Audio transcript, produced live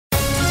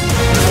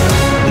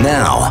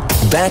Now,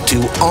 back to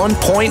On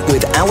Point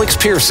with Alex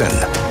Pearson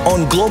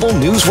on Global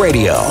News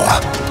Radio.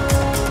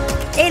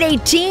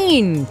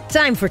 8:18,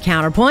 time for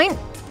Counterpoint.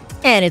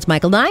 And it's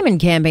Michael Diamond,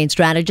 campaign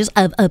strategist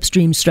of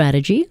Upstream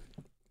Strategy,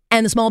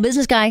 and the small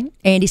business guy,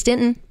 Andy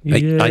Stinton.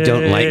 I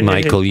don't like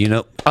Michael, you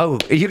know. Oh,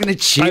 are you going to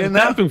cheer I'm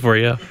now? clapping for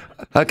you.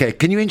 Okay,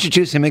 can you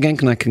introduce him again?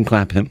 I can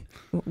clap him.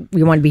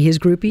 You want to be his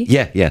groupie?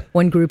 Yeah.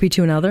 One groupie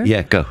to another?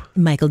 Yeah, go.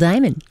 Michael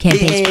Diamond,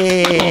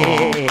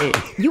 campaign.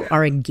 You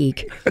are a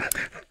geek.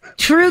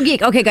 True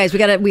geek. Okay, guys, we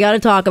gotta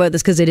talk about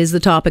this because it is the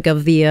topic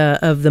of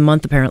the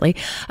month, apparently.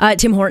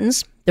 Tim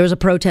Hortons. There was a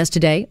protest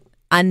today.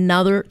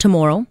 Another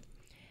tomorrow.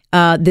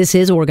 This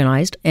is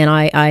organized, and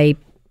I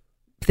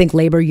think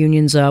labor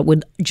unions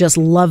would just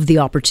love the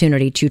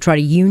opportunity to try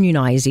to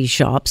unionize these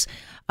shops.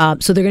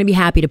 So they're going to be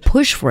happy to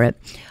push for it.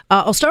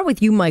 I'll start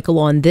with you, Michael,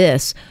 on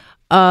this.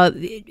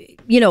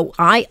 If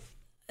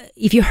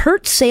you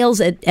hurt sales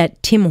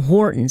at Tim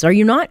Hortons, are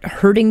you not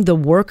hurting the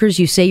workers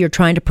you say you're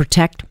trying to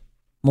protect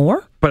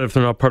more? But if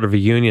they're not part of a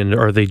union,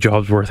 are they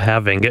jobs worth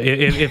having?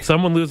 If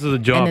someone loses a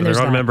job and they're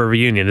not a member of a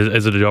union,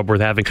 is it a job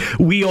worth having?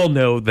 We all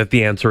know that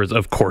the answer is,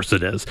 of course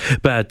it is.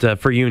 But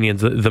for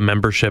unions, the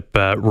membership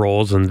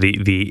rolls and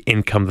the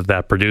income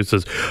that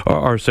produces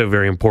are so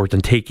very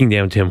important. Taking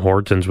down Tim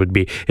Hortons would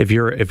be, if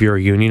you're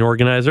a union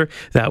organizer,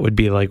 that would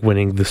be like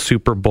winning the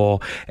Super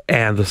Bowl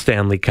and the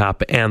Stanley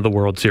Cup and the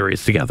World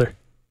Series together.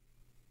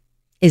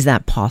 Is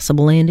that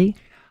possible, Andy?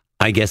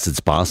 I guess it's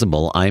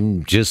possible.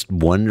 I'm just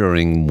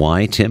wondering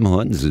why Tim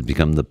Hortons has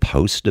become the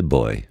poster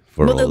boy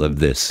for all of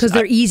this. Because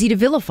they're easy to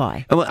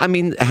vilify. Well, I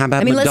mean, how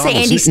about let's say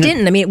Andy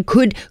Stinton. I mean,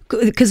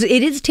 because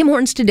it is Tim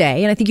Hortons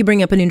today, and I think you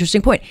bring up an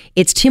interesting point.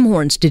 It's Tim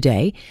Hortons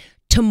today.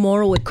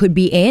 Tomorrow it could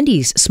be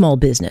Andy's small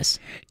business.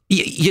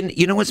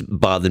 You know what's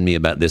bothered me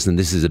about this, and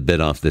this is a bit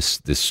off this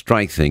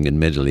strike thing,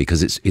 admittedly,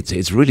 because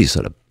it's really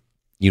sort of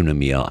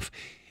me off,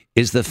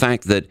 is the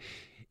fact that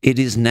it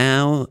is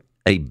now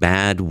a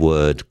bad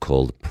word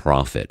called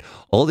profit.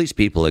 All these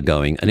people are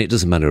going, and it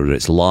doesn't matter whether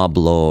it's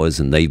Loblaws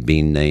and they've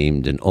been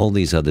named and all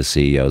these other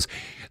CEOs.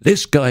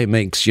 This guy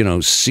makes,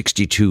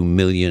 $62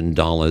 million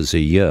a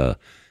year,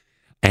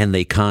 and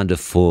they can't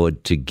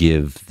afford to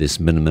give this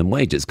minimum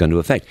wage. It's going to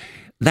affect.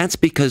 That's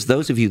because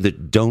those of you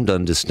that don't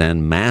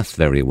understand math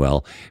very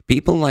well,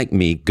 people like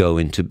me go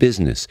into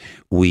business.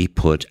 We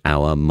put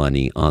our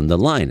money on the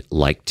line,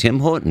 like Tim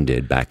Horton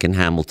did back in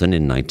Hamilton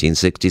in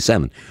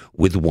 1967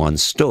 with one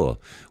store.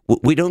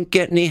 We don't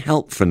get any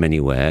help from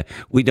anywhere.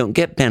 We don't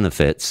get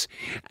benefits.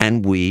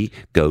 And we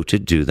go to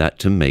do that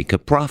to make a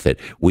profit.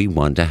 We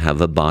want to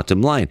have a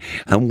bottom line.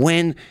 And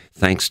when,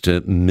 thanks to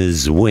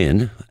Ms.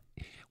 Wynne,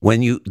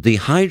 when the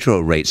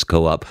hydro rates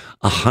go up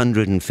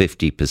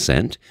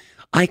 150%,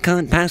 I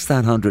can't pass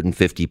that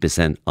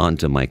 150% on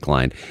to my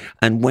client.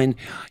 And when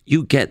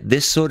you get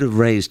this sort of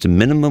raise to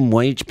minimum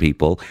wage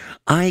people,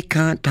 I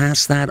can't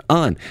pass that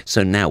on.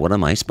 So now what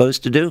am I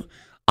supposed to do?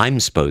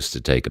 I'm supposed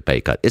to take a pay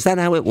cut. Is that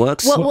how it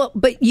works? Well,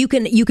 but you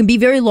can be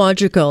very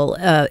logical,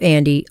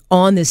 Andy,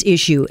 on this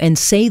issue and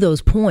say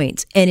those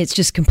points, and it's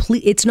just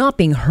it's not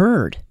being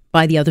heard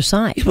by the other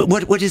side. Yeah,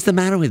 but what is the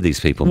matter with these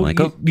people,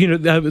 Michael?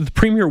 The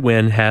Premier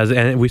Wynne has,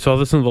 and we saw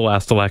this in the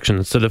last election,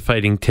 instead of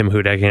fighting Tim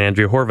Hudak and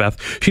Andrea Horwath,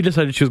 she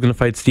decided she was going to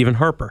fight Stephen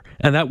Harper.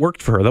 And that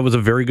worked for her. That was a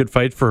very good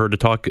fight for her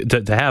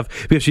to have,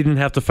 because she didn't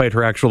have to fight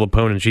her actual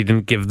opponent. She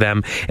didn't give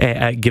them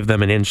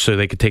an inch so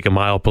they could take a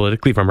mile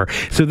politically from her.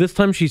 So this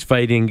time she's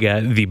fighting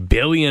the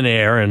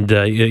billionaire, and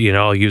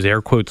I'll use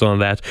air quotes on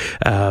that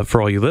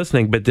for all you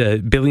listening, but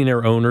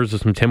billionaire owners of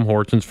some Tim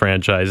Hortons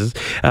franchises.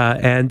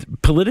 And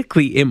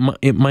politically,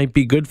 it might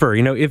be good for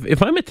her.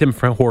 If I'm a Tim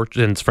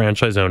Hortons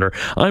franchise owner,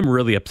 I'm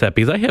really upset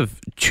because I have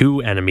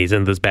two enemies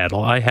in this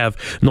battle. I have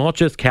not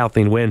just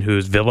Kathleen Wynne,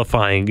 who's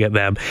vilifying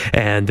them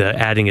and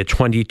adding a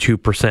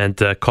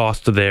 22%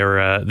 cost to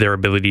their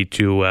ability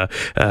to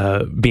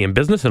be in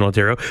business in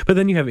Ontario, but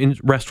then you have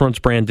Restaurants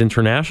Brand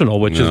International,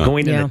 which is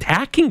going and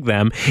attacking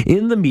them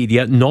in the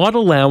media, not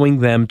allowing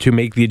them to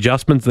make the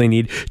adjustments they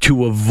need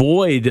to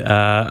avoid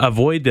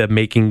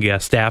making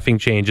staffing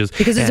changes.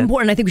 Because it's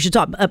important. I think we should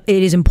talk.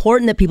 It is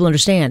important that people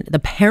understand the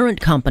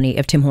parent company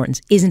of Tim Hortons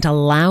isn't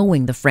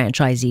allowing the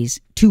franchisees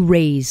to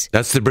raise.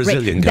 That's the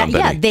Brazilian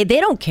company. They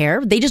don't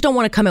care. They just don't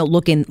want to come out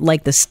looking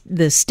like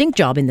the stink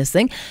job in this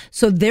thing.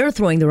 So they're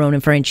throwing their own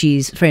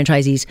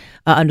franchisees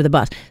under the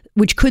bus,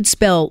 which could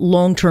spell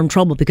long-term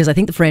trouble, because I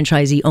think the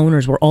franchisee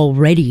owners were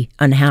already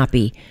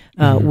unhappy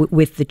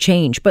with the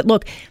change. But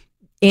look,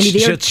 Andy,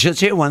 should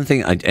share one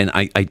thing,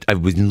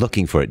 I've been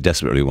looking for it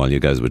desperately while you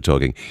guys were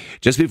talking.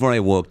 Just before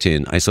I walked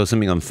in, I saw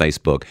something on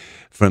Facebook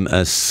from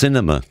a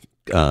cinema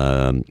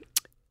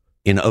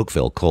in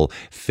Oakville called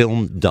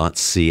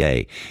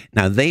film.ca.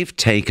 Now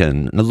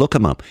look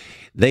them up.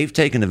 They've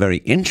taken a very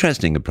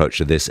interesting approach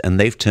to this, and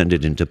they've turned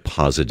it into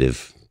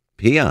positive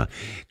PR,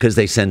 because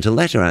they sent a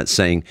letter out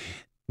saying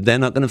they're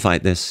not going to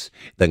fight this.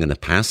 They're going to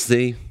pass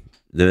the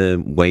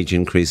wage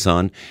increase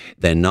on.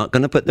 They're not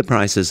going to put the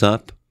prices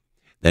up.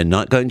 They're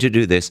not going to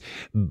do this,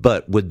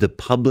 but would the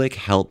public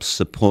help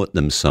support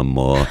them some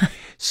more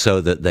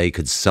so that they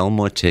could sell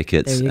more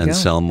tickets There you and go.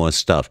 sell more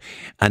stuff.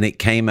 And it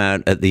came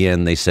out at the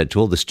end, they said to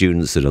all the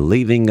students that are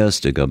leaving us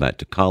to go back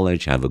to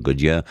college, have a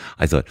good year.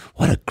 I thought,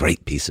 what a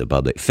great piece of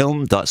public.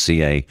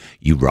 Film.ca,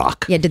 you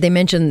rock. Yeah, did they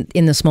mention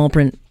in the small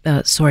print,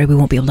 sorry, we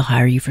won't be able to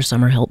hire you for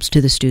summer helps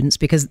to the students?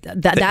 Because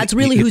that's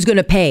really who's going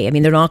to pay. I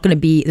mean, they're not going to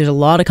be, there's a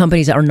lot of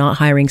companies that are not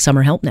hiring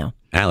summer help now.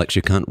 Alex,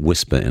 you can't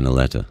whisper in a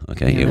letter,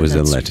 okay? Yeah, it was a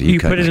that's- letter. You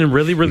can't- put it in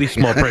really, really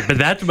small print.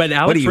 But Alex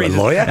What are you, a raises,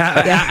 lawyer?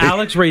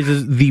 Alex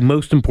raises the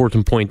most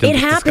important point. In It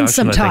this happens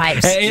discussion, I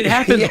think. sometimes. It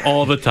happens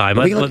all the time.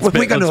 Don't Let's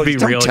be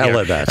real tell here.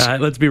 her that.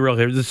 Let's be real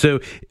here. So,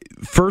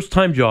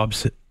 first-time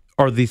jobs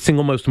are the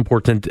single most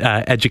important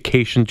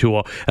education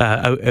tool,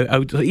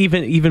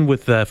 even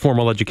with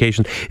formal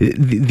education.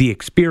 The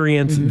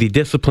experience, the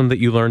discipline that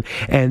you learn,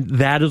 and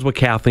that is what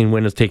Kathleen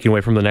Wynne is taking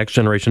away from the next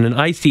generation. And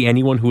I see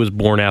anyone who was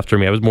born after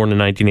me. I was born in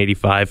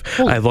 1985.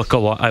 I look a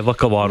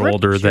lot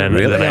older than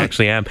Really? I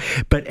actually am.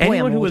 But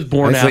anyone I'm who old. was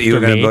born I after thought you were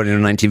going me. to vote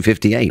in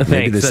 1958. Maybe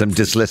Thanks, there's some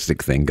that's-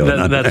 dyslexic thing going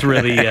on. That's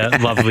really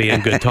lovely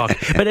and good talk.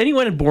 But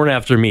anyone born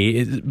after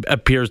me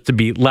appears to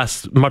be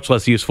much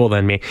less useful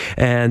than me.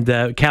 And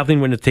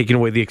Kathleen Wynne is taking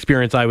away the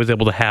experience I was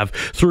able to have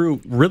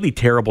through really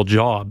terrible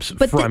jobs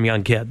from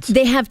young kids.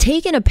 They have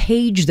taken a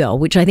page, though,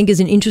 which I think is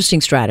an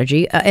interesting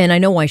strategy, and I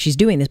know why she's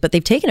doing this, but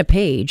they've taken a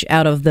page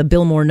out of the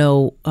Bill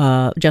Morneau,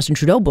 Justin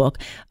Trudeau book,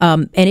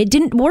 and it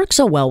didn't work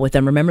so well with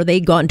them. Remember, they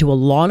got into a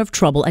lot of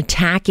trouble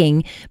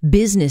attacking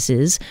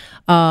businesses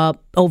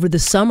over the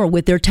summer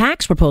with their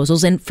tax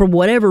proposals, and for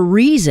whatever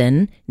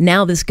reason,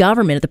 now this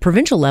government at the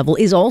provincial level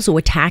is also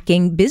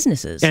attacking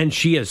businesses. And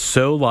she is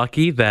so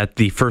lucky that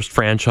the first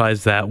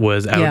franchise that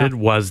was outed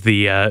was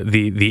the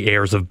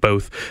heirs of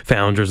both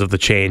founders of the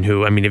chain,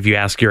 who, I mean, if you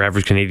ask your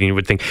average Canadian, you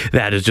would think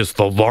that is just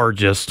the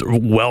largest,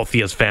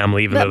 wealthiest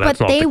family, even though that's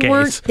not the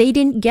case. They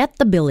didn't get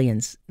the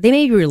billions. They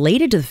may be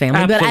related to the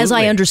family, but as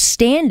I Absolutely.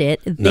 understand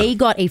it, they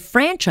got a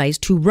franchise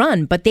to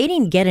run, but they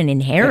didn't get an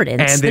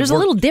inheritance. they've There's a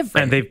little worked-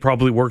 different. And they've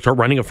probably worked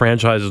hard. Running a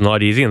franchise is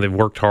not easy, and they've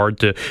worked hard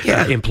to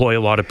employ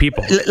a lot of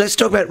people. Let's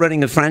talk about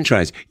running a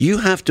franchise. You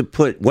have to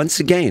put, once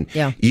again,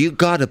 you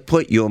got to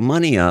put your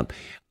money up.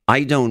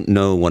 I don't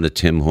know what a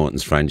Tim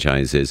Hortons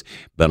franchise is,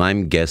 but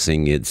I'm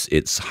guessing it's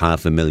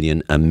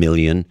 $500,000, $1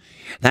 million.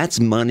 That's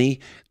money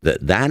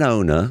that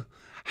owner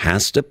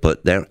has to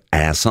put their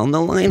ass on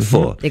the line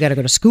for. They got to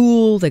go to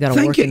school. They got to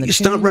Thank work you. in the You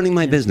start chain. running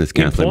my business,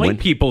 Kathleen. Employing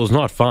people is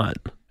not fun.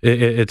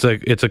 It's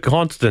a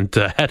constant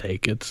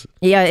headache. It's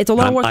a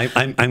lot of work.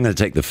 I'm going to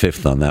take the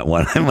fifth on that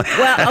one.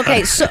 Well,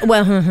 okay, so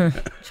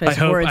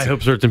I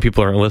hope certain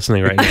people aren't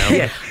listening right now.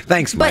 Yeah,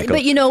 thanks, Michael.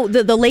 But you know,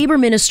 the labor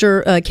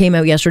minister came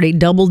out yesterday,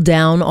 doubled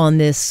down on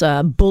this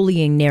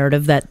bullying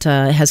narrative that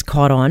has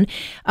caught on,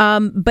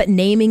 but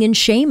naming and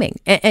shaming,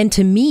 and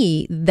to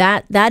me,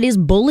 that is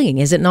bullying.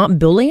 Is it not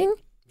bullying?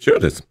 Sure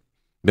it is.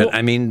 But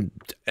I mean,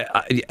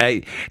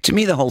 to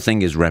me, the whole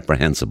thing is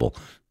reprehensible.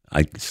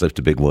 I slipped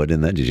a big word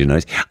in there. Did you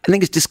notice? I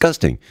think it's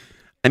disgusting.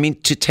 I mean,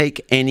 to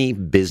take any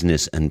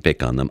business and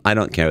pick on them. I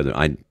don't care.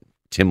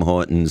 Tim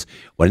Hortons,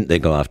 why didn't they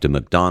go after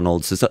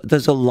McDonald's?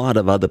 There's a lot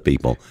of other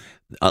people,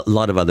 a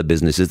lot of other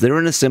businesses. They're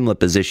in a similar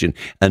position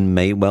and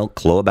may well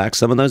claw back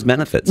some of those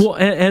benefits. Well,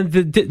 and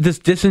this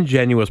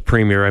disingenuous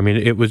premier, I mean,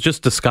 it was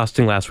just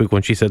disgusting last week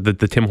when she said that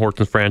the Tim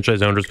Hortons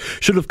franchise owners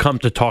should have come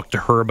to talk to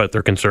her about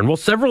their concern. Well,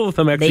 several of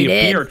them actually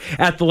appeared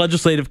at the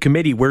legislative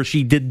committee where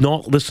she did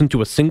not listen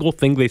to a single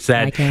thing they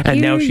said, and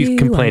now she's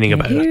complaining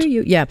about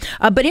it. Yeah,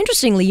 but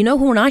interestingly, you know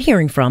who we're not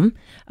hearing from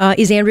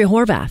is Andrea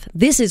Horwath.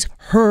 This is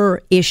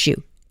her issue,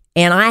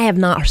 and I have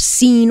not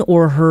seen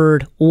or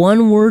heard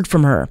one word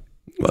from her.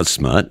 Well,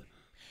 smart.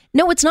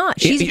 No, it's not.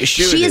 She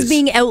sure it is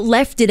being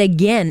outlefted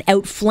again,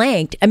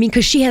 outflanked. I mean,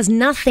 because she has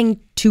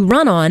nothing to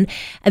run on.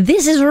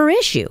 This is her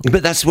issue.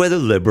 But that's where the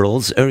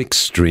Liberals are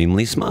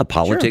extremely smart.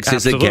 Politics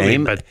is a absolutely,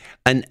 game, but-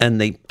 and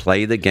they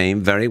play the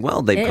game very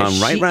well. They've gone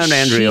right around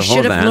Andrea She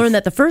should have Horwath. learned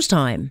that the first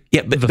time.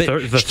 Yeah, but the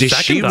does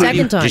she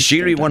second time. does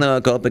she really want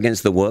to go up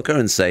against the worker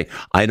and say,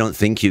 I don't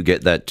think you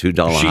get that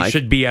 $2 She hike?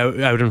 should be out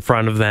in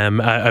front of them.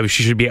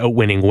 She should be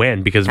outwinning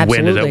Wynne because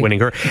Wynne is Absolutely.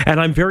 outwinning her.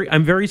 And I'm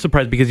very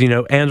surprised because, you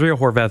know, Andrea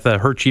Horwath,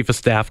 her chief of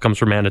staff comes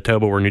from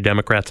Manitoba, where New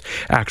Democrats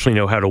actually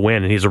know how to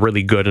win, and he's a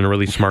really good and a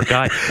really smart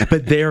guy.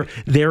 But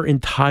their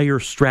entire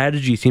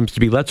strategy seems to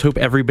be, let's hope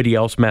everybody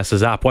else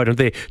messes up. Why don't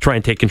they try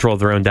and take control of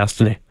their own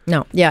destiny?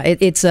 No, yeah,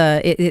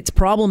 it's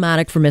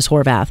problematic for Ms.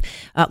 Horwath.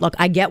 Look,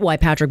 I get why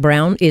Patrick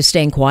Brown is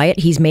staying quiet.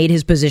 He's made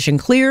his position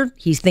clear.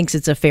 He thinks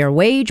it's a fair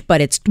wage,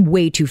 but it's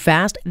way too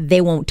fast. They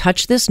won't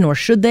touch this, nor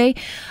should they.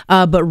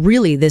 But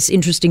really, this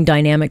interesting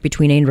dynamic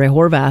between Andrea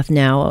Horwath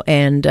now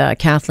and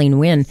Kathleen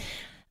Wynne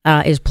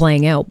is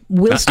playing out.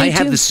 We'll stay I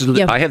have tuned.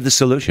 I have the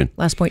solution.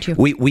 Last point, too.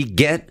 We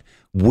get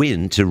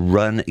Wynne to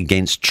run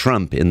against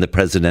Trump in the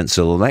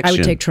presidential election. I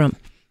would take Trump.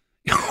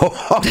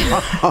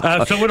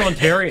 So would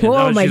Ontario.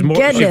 Oh, my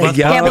goodness.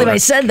 Can't believe I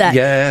said that.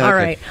 Yeah, All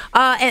okay.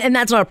 right. And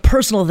that's not a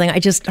personal thing.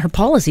 Her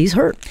policies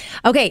hurt.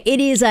 Okay, it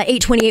is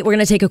 8:28. We're going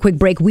to take a quick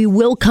break. We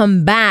will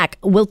come back.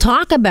 We'll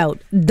talk about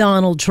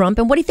Donald Trump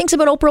and what he thinks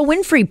about Oprah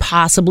Winfrey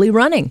possibly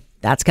running.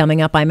 That's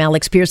coming up. I'm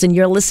Alex Pearson.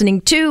 You're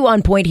listening to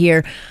On Point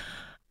here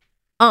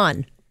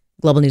on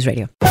Global News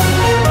Radio.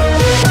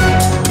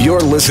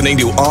 You're listening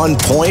to On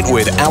Point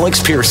with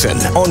Alex Pearson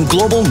on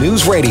Global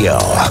News Radio.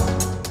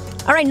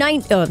 All right,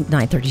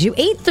 9:32,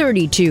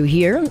 8:32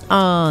 here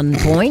on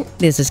Point.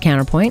 This is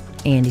Counterpoint.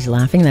 Andy's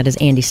laughing. That is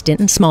Andy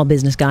Stinton, small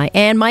business guy,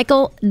 and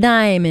Michael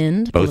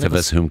Diamond. Both of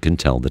us whom can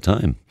tell the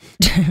time.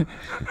 It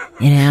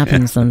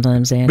happens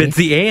sometimes, Andy. It's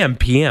the AM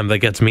PM that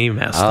gets me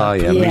messed up. Oh,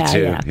 yeah, me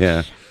too.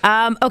 Yeah.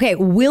 Okay,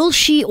 will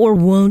she or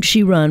won't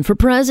she run for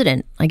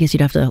president? I guess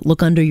you'd have to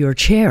look under your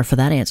chair for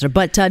that answer.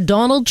 But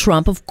Donald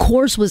Trump, of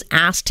course, was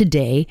asked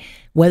today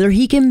whether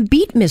he can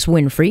beat Miss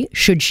Winfrey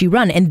should she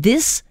run. And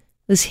this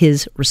was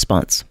his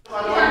response.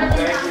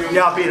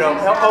 Yeah, I'll beat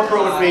Oprah.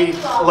 Oprah would be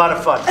a lot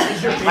of fun.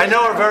 I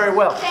know her very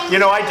well. You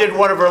know, I did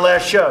one of her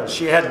last shows.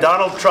 She had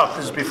Donald Trump,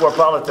 this is before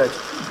politics,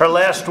 her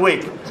last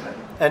week.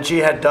 And she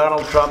had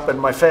Donald Trump and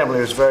my family.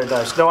 It was very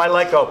nice. No, I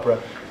like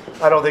Oprah.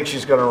 I don't think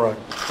she's going to run.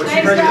 I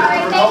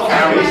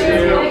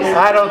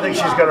don't think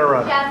she's going to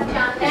run.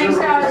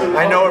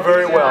 I know her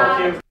very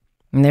well.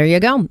 And there you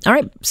go. All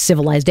right,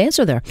 civilized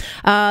answer there.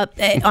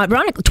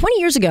 Ironically, 20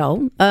 years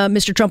ago,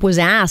 Mr. Trump was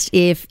asked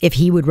if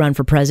he would run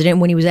for president.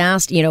 When he was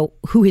asked,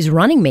 who his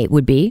running mate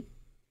would be,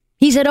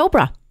 he said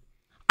Oprah.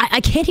 I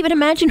can't even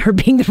imagine her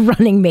being the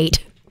running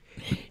mate.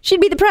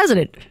 She'd be the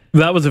president.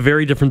 That was a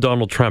very different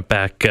Donald Trump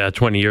back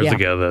 20 years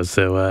ago, though,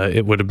 so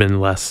it would have been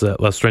less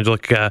strange.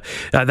 Look,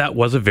 that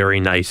was a very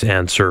nice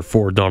answer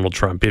for Donald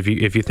Trump. If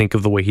you think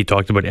of the way he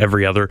talked about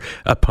every other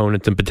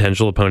opponent and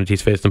potential opponent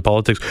he's faced in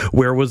politics,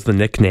 where was the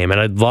nickname? And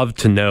I'd love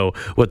to know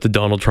what the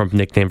Donald Trump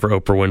nickname for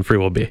Oprah Winfrey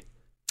will be.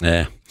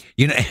 Yeah.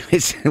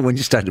 It's, when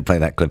you started to play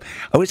that clip,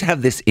 I always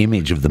have this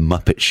image of the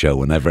Muppet Show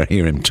whenever I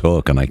hear him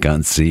talk and I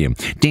can't see him.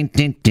 Din,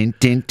 din, din,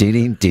 din,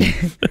 din, din.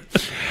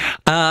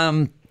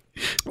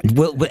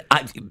 Well,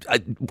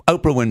 Oprah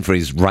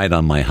Winfrey's right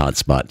on my hot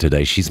spot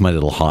today. She's my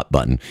little hot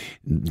button.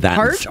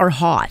 Heart or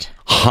hot?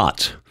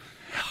 Hot.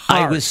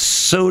 I was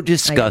so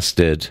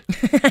disgusted.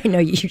 I know,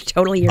 you're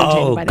totally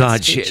irritated by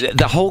that speech.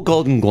 The whole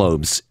Golden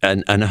Globes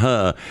and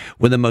her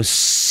were the most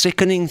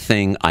sickening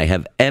thing I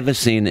have ever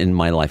seen in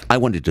my life. I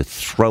wanted to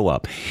throw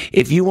up.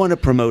 If you want to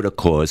promote a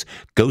cause,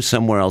 go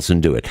somewhere else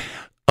and do it.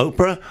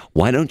 Oprah,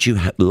 why don't you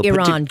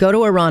Iran? Go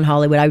to Iran,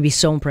 Hollywood. I would be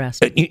so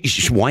impressed.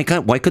 Why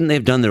couldn't they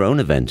have done their own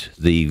event?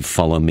 The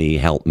Follow Me,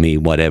 Help Me,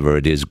 whatever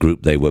it is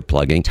group they were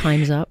plugging.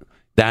 Time's Up.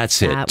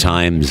 That's it.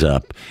 Time's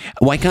Up.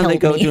 Why can't they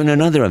go to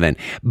another event?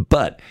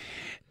 But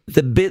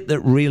the bit that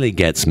really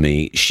gets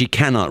me, she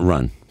cannot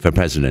run for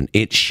president.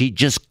 She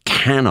just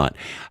cannot.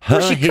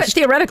 She could,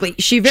 theoretically.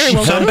 She very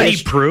well.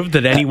 Somebody proved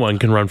that anyone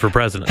can run for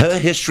president. Her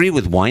history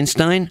with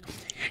Weinstein.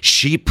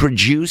 She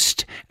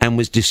produced and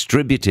was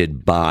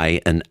distributed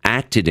by and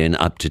acted in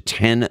up to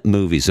 10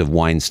 movies of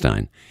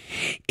Weinstein.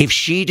 If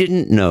she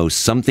didn't know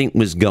something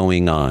was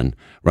going on,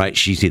 right,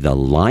 she's either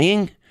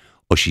lying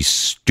or she's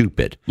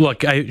stupid.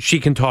 Look, she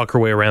can talk her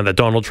way around that.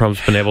 Donald Trump's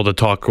been able to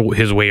talk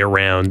his way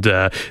around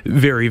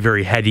very,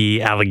 very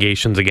heady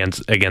allegations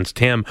against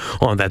him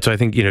on that. So I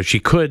think,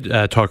 she could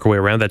talk her way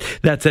around that.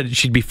 That said,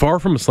 she'd be far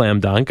from a slam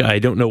dunk. I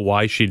don't know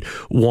why she'd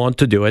want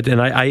to do it. And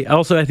I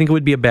think it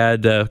would be a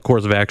bad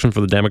course of action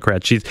for the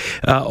Democrats. She's,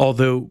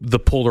 although the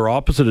polar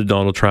opposite of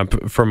Donald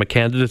Trump, from a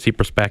candidacy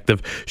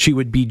perspective, she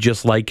would be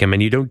just like him.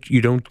 And you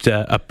don't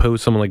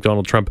oppose someone like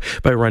Donald Trump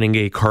by running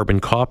a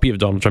carbon copy of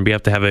Donald Trump. You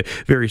have to have a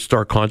very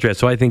stark contrast.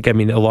 So I think, a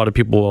lot of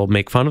people will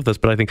make fun of this,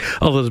 but I think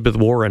Elizabeth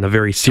Warren, a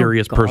very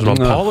serious person on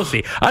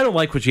policy, I don't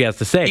like what she has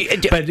to say,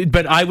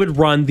 but I would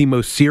run the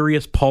most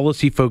serious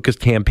policy-focused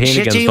campaign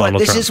against Donald Trump.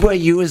 This is where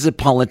you as a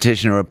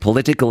politician or a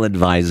political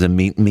advisor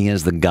meet me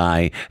as the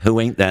guy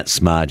who ain't that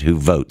smart who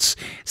votes.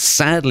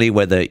 Sadly,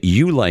 whether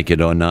you like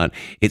it or not,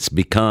 it's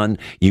because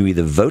you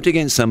either vote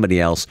against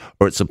somebody else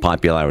or it's a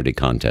popularity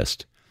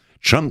contest.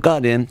 Trump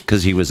got in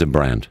because he was a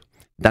brand.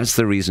 That's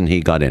the reason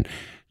he got in.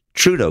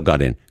 Trudeau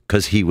got in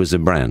because he was a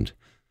brand.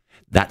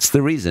 That's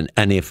the reason.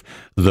 And if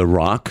The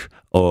Rock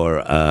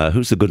or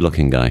who's the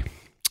good-looking guy?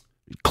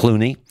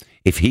 Clooney,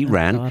 if he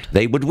ran,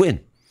 they would win.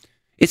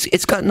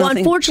 It's got nothing. Well,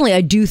 unfortunately,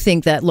 I do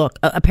think that, look,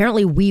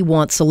 apparently we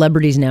want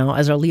celebrities now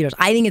as our leaders.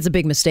 I think it's a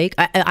big mistake.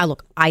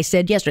 I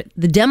said yesterday,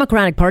 the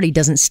Democratic Party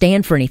doesn't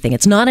stand for anything.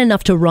 It's not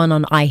enough to run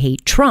on I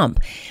Hate Trump.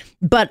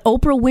 But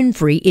Oprah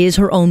Winfrey is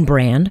her own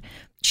brand.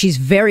 She's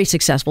very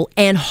successful,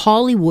 and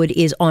Hollywood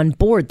is on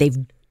board. They've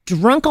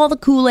drunk all the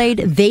Kool-Aid.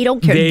 They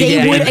don't care.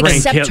 They would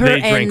accept her. They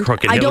drank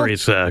Crooked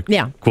Hillary's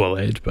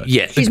Kool-Aid. But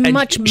she's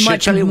much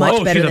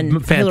better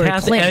than Hillary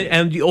Clinton.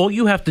 And all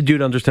you have to do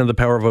to understand the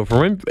power of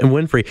Oprah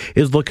Winfrey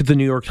is look at the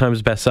New York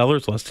Times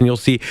bestsellers list, and you'll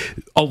see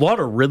a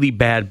lot of really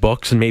bad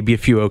books and maybe a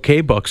few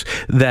okay books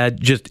that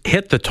just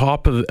hit the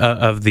top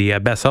of the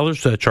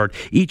bestsellers chart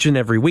each and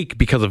every week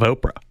because of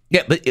Oprah.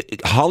 Yeah, but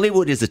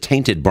Hollywood is a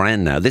tainted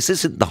brand now. This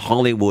isn't the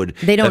Hollywood.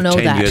 They don't know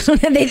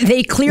that.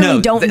 they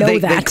clearly don't know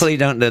that. They clearly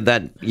don't know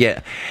that. Yeah,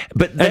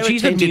 but and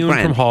she's immune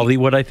from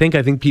Hollywood. I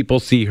think people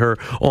see her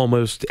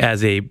almost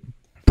as a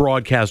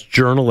broadcast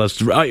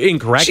journalist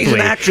incorrectly. She's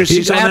an actress.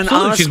 She's on an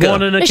Absolutely. She's Oscar.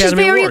 won an No, Academy she's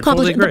very Award.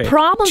 accomplished. Totally The great.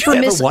 problem Did for you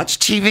ever Miss watch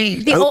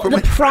TV? the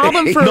Oprah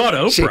problem for Not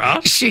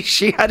Oprah.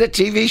 She had a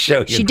TV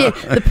show. She did.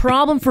 The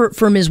problem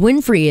for Ms.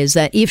 Winfrey is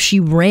that if she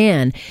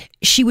ran,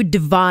 she would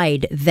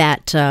divide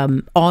that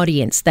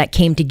audience that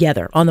came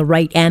together on the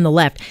right and the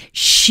left.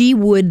 She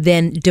would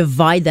then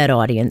divide that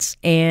audience,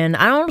 and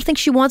I don't think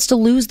she wants to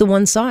lose the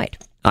one side.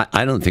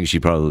 I don't think she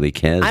probably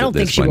cares. I don't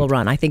think she will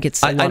run. I think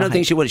it's. I don't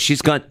think she would.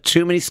 She's got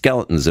too many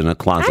skeletons in her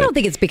closet. I don't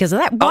think it's because of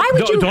that. Why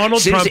would you?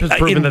 Donald Trump Seriously, has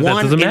proven that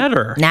doesn't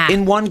matter. Nah.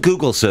 In one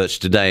Google search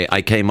today,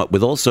 I came up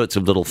with all sorts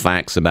of little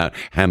facts about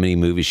how many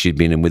movies she'd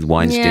been in with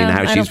Weinstein, Yeah,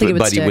 how I don't she's think it would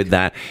buddy stick. with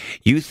that.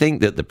 You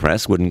think that the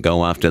press wouldn't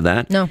go after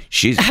that? No,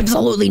 she's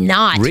absolutely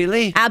not.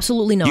 Really?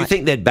 Absolutely not. You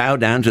think they'd bow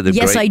down to the?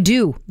 Yes, great... I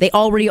do. They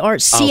already are.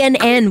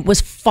 CNN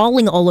was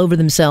falling all over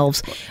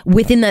themselves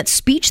within that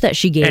speech that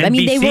she gave. NBC I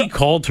mean, they were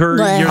called her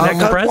your Well,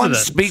 next One president.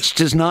 speech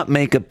does not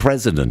make a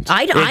president.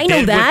 I It know did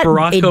with that.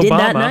 Barack It did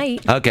that Obama.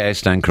 night. Okay, I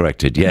stand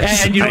corrected.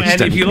 Yes, And, you know, I and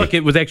stand if you look, corrected.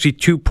 it was actually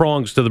two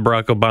prongs to the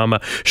Barack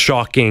Obama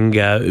shocking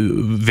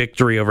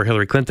victory over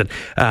Hillary Clinton.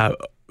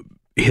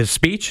 His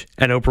speech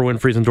and Oprah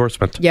Winfrey's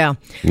endorsement. Yeah.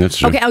 That's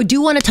true. Okay, I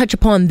do want to touch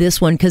upon this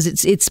one because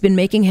it's been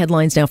making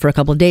headlines now for a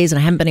couple of days and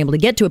I haven't been able to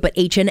get to it. But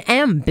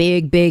H&M,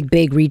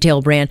 big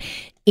retail brand,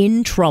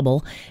 in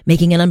trouble,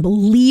 making an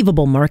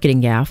unbelievable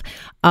marketing gaffe.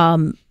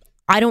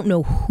 I don't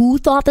know who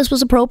thought this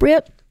was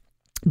appropriate,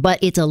 but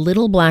it's a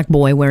little black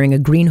boy wearing a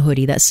green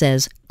hoodie that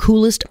says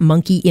 "Coolest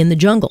Monkey in the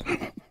Jungle."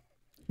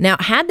 Now,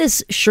 had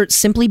this shirt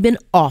simply been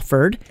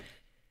offered,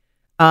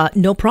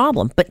 no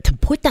problem. But to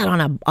put that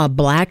on a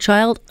black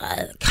child,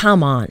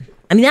 come on.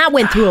 I mean, that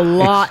went through a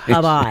lot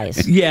of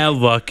eyes. Yeah,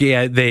 look,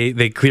 yeah,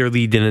 they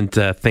clearly didn't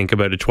think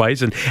about it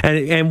twice,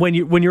 and when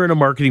you're in a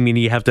marketing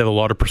meeting, you have to have a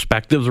lot of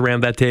perspectives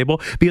around that table.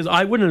 Because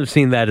I wouldn't have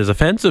seen that as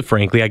offensive.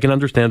 Frankly, I can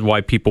understand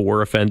why people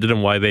were offended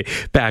and why they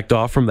backed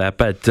off from that.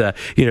 But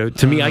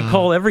to me, I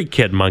call every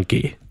kid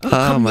monkey.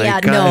 Oh my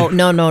Yeah, God.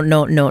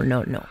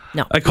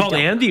 no. I called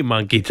Andy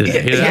monkey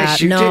today. Yeah,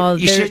 Yes, you no,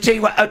 did. You there- should tell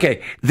you what.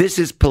 Okay, this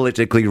is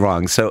politically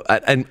wrong. So,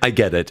 and I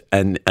get it,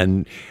 and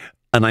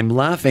I'm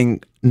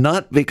laughing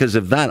not because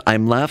of that.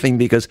 I'm laughing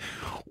because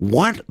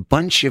what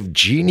bunch of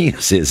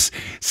geniuses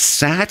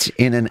sat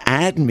in an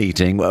ad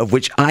meeting of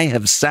which I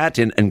have sat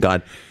in and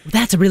gone,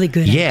 That's a really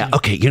good yeah, idea.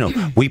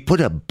 okay, we put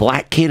a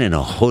black kid in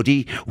a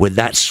hoodie with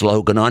that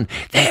slogan on.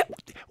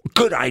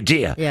 Good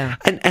idea. Yeah.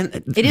 and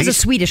It is a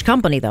Swedish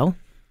company, though.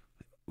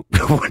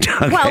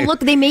 Okay. Well, look,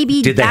 they may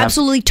be Did they have-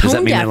 absolutely Does that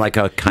tone mean they're deaf. like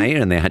okay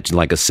and they had to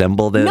like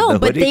assemble the No, the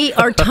but hoodie? they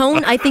are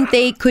tone. I think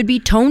they could be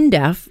tone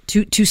deaf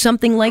to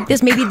something like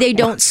this. Maybe they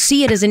don't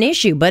see it as an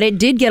issue, but it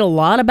did get a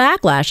lot of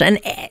backlash. And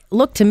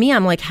look, to me,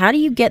 I'm like, how do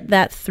you get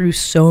that through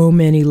so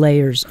many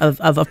layers of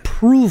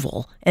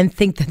approval and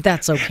think that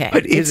that's okay?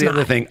 But here's It's the other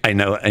not. thing I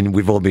know, and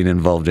we've all been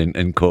involved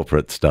in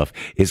corporate stuff,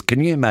 is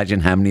can you imagine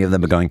how many of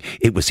them are going,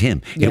 it was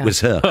him, Yeah. it was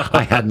her,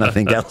 I had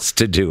nothing else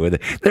to do with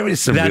it. There is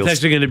some That's real...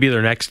 actually going to be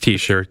their next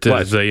T-shirt.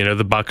 Is,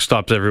 the buck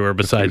stops everywhere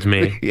besides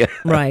me. yeah.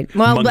 Right.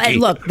 Well, but Monkey.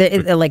 look,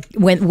 like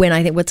when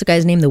I think, what's the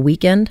guy's name? The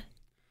Weeknd?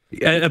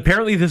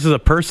 Apparently, this is a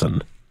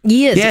person.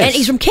 He is. Yes. And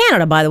he's from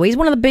Canada, by the way. He's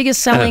one of the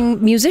biggest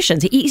selling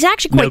musicians. He's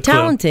actually No quite clue.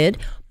 talented,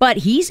 but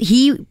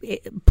he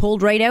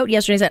pulled right out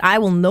yesterday and said, I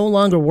will no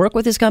longer work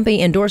with this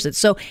company, endorse it.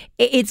 So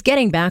it's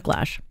getting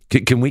backlash.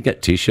 Can we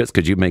get T-shirts?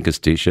 Could you make us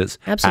T-shirts?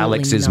 Absolutely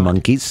Alex's not.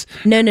 Monkeys?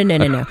 No.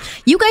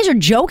 You guys are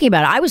joking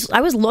about it. I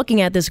was looking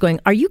at this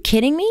going, are you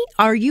kidding me?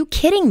 Are you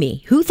kidding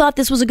me? Who thought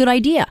this was a good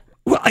idea?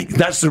 Well,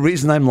 that's the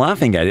reason I'm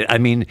laughing at it. I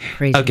mean,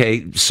 Crazy.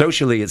 okay,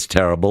 socially it's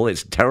terrible.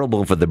 It's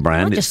terrible for the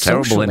brand. Not It's just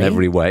terrible in socially.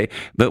 every way.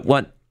 But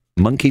what?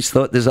 Monkeys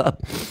thought this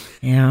up.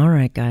 Yeah, all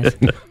right, guys.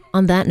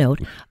 On that note,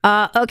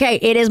 okay,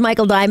 it is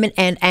Michael Diamond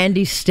and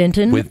Andy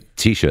Stinton. With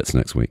T-shirts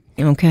next week.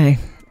 Okay,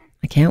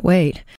 I can't wait.